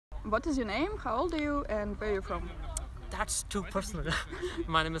What is your name? How old are you? And where are you from? That's too personal.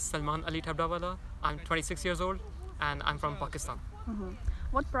 My name is Salman Ali Tabdawala. I'm 26 years old and I'm from Pakistan.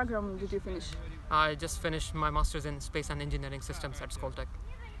 What program did you finish? I just finished my master's in space and engineering systems at Skoltech.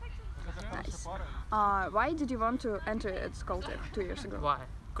 Nice. Why did you want to enter at Skoltech 2 years ago? Why?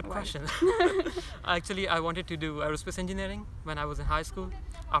 Good Why? question. Actually, I wanted to do aerospace engineering when I was in high school.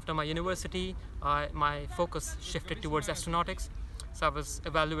 After my university, my focus shifted towards astronautics. So I was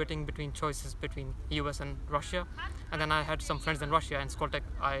evaluating between choices between US and Russia. And then I had some friends in Russia, and Skoltech,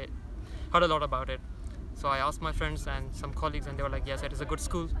 I heard a lot about it. So I asked my friends and some colleagues, and they were like, yes, it is a good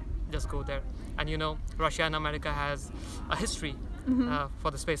school, just go there. And you know, Russia and America has a history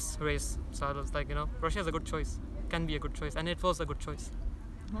for the space race. So I was like, you know, Russia is a good choice, can be a good choice, and it was a good choice.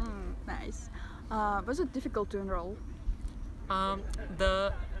 Nice. Was it difficult to enroll?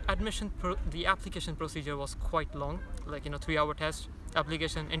 The the application procedure was quite long, like, you know, 3-hour test,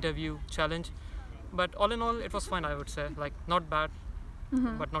 application, interview, challenge. But all in all, it was fine, I would say. Like, not bad,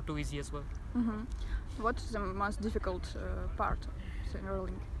 but not too easy as well. What's the most difficult part of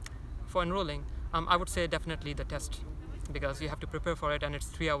enrolling? For enrolling, I would say definitely the test, because you have to prepare for it and it's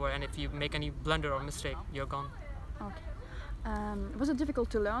 3 hour, and if you make any blunder or mistake, you're gone. Okay. Was it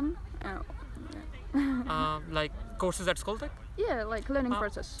difficult to learn? Like courses at Skoltech? Yeah, like learning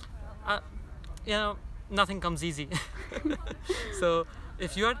process. You know, nothing comes easy. So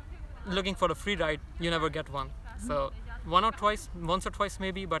if you are looking for a free ride, you never get one. So once or twice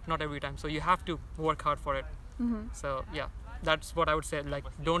maybe, but not every time. So you have to work hard for it. So yeah, that's what I would say. Like,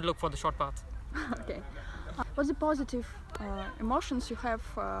 don't look for the short path. Okay. What's the positive emotions you have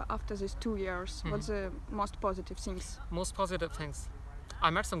after these 2 years? What's the most positive things? Most positive things. I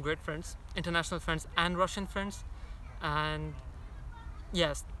met some great friends, international friends and Russian friends. And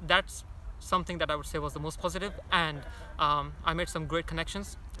yes, that's something that I would say was the most positive. And I made some great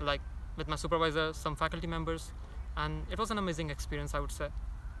connections, like with my supervisor, some faculty members. And it was an amazing experience, I would say.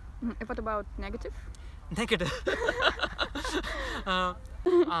 What about negative? Negative.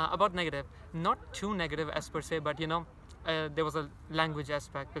 About negative, not too negative as per se, but you know, there was a language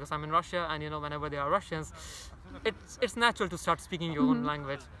aspect, because I'm in Russia, and you know, whenever there are Russians, it's natural to start speaking your own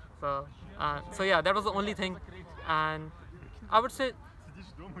language. So yeah, that was the only thing. And I would say,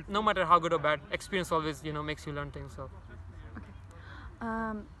 no matter how good or bad, experience always, you know, makes you learn things. So.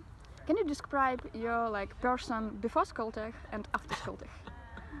 Okay. Can you describe your person before Skoltech and after Skoltech?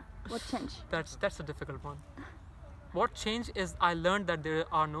 What changed? That's a difficult one. What changed is I learned that there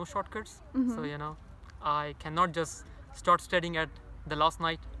are no shortcuts. So you know, I cannot just start studying at the last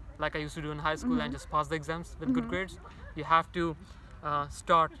night like I used to do in high school and just pass the exams with good grades. You have to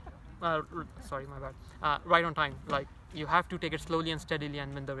start. Sorry, my bad. Right on time. Like, you have to take it slowly and steadily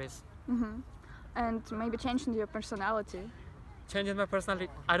and win the race. And maybe changing your personality. Changing my personality?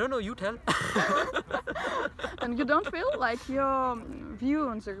 I don't know. You tell. And you don't feel like your view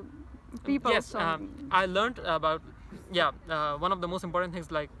on the people? Yes, I learned about, one of the most important things,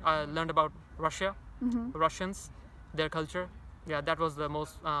 like I learned about Russia, Russians, their culture. Yeah, that was the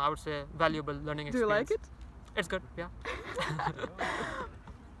most, I would say, valuable learning experience. Do you like it? It's good, yeah.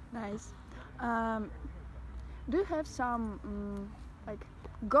 Nice. Do you have some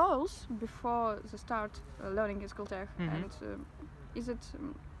goals before the start learning in Skoltech? And is it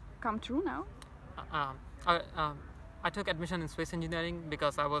come true now? I took admission in space engineering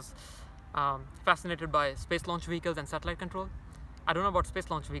because I was fascinated by space launch vehicles and satellite control. I don't know about space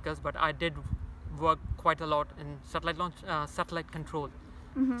launch vehicles, but I did work quite a lot in satellite launch, satellite control,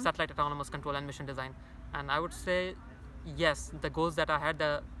 satellite autonomous control and mission design. And I would say, yes, the goals that I had,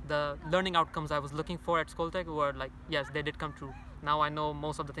 the learning outcomes I was looking for at Skoltech were like, yes, they did come true. Now I know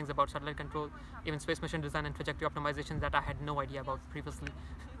most of the things about satellite control, even space mission design and trajectory optimization that I had no idea about previously.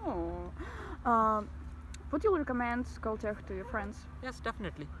 Would you recommend Skoltech to your friends? Yes,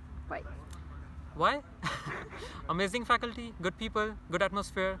 definitely. Why? Why? Amazing faculty, good people, good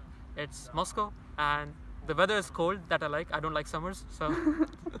atmosphere. It's Moscow, and the weather is cold, that I like. I don't like summers, so